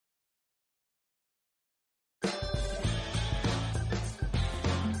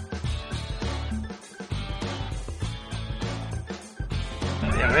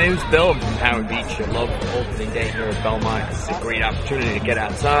Yeah, my name's Bill. I'm from Howard Beach. I love opening day here at Belmont. It's a great opportunity to get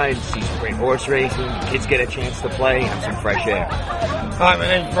outside, see some great horse racing. Kids get a chance to play, have some fresh air. Hi, my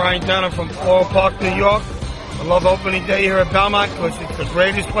name's Brian Dunn. I'm from Belmont Park, New York. I love opening day here at Belmont because it's the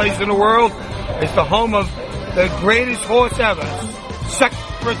greatest place in the world. It's the home of the greatest horse ever,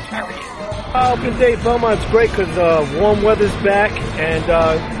 Secretariat. Opening day at Belmont's great because warm weather's back and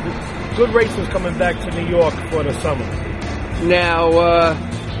good racing's coming back to New York for the summer. Now,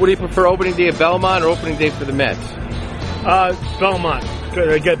 what do you prefer, opening day at Belmont or opening day for the Mets? Belmont.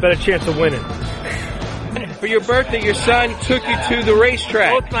 I get a better chance of winning. For your birthday, your son took you to the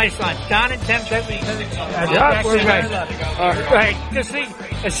racetrack. Both my sons, Don and Tim, took me to the Yeah, we're nice. Right, to see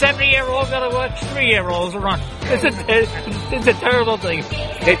a 70-year-old got to watch 3-year-olds run. It's a terrible thing.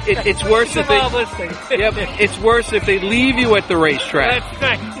 It's worse if they. Yeah, but it's worse if they leave you at the racetrack.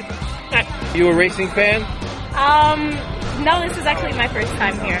 That's right. You a racing fan? No, this is actually my first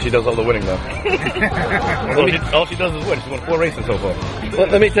time here. She does all the winning, though. all she does is win. She's won 4 races so far. Well,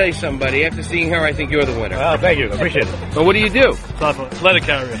 let me tell you something, buddy. After seeing her, I think you're the winner. Oh, thank you. I appreciate it. But what do you do? Letter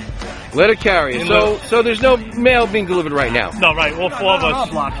carrier. Letter carrier. So there's no mail being delivered right now? No, right. All 4 of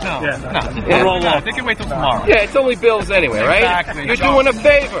us. We'll roll off. They can wait till tomorrow. Yeah, it's only bills anyway, right? Exactly. You're doing a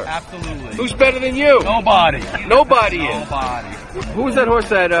favor. Absolutely. Who's better than you? Nobody. Nobody is. Nobody. Who was that horse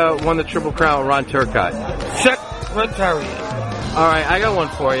that won the Triple Crown with Ron Turcotte? Secretariat. All right, I got one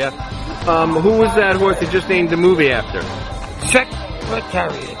for you. Who was that horse they just named the movie after?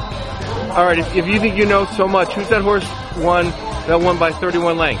 Secretariat. All right, if you think you know so much, who's that horse that won by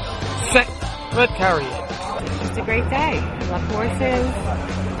 31 lengths? Secretariat. It's a great day. I love horses.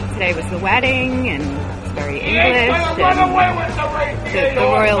 Today was the wedding, and it's very English. And the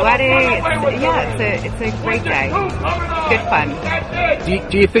royal wedding. It's a great day. Good fun.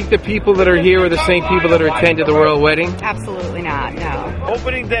 Do you think the people that are here are the same people that are attending the royal wedding? Absolutely not, no.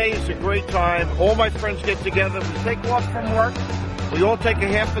 Opening day is a great time. All my friends get together. We take off from work. We all take a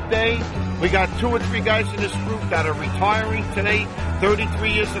half a day. We got 2 or 3 guys in this group that are retiring today,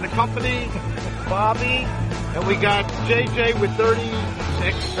 33 years in the company. Bobby, and we got JJ with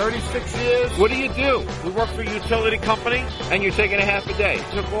 36 years. What do you do? We work for a utility company. And you're taking a half a day.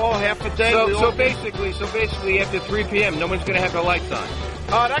 Took all half a day. So basically, after 3 p.m., no one's going to have their lights on.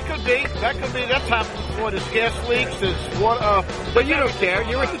 That could be. That's happened before. There's gas leaks. There's water. But you don't care.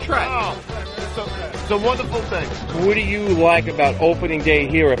 You're at the track. Oh, it's a wonderful thing. What do you like about opening day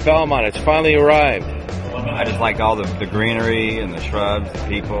here at Belmont? It's finally arrived. I just like all the greenery and the shrubs, the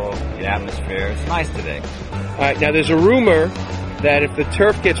people, the atmosphere. It's nice today. All right, now there's a rumor that if the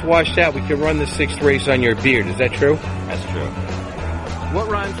turf gets washed out, we can run the 6th race on your beard. Is that true? That's true. What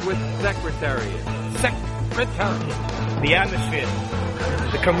rhymes with Secretariat? Secretariat. The atmosphere.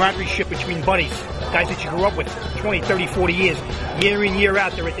 The camaraderie between buddies. Guys that you grew up with 20, 30, 40 years. Year in, year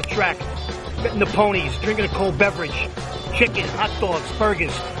out, they're at the track. Betting the ponies, drinking a cold beverage. Chicken, hot dogs,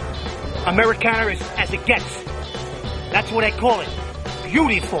 burgers. Americana is as it gets. That's what I call it.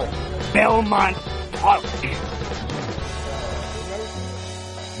 Beautiful Belmont Park.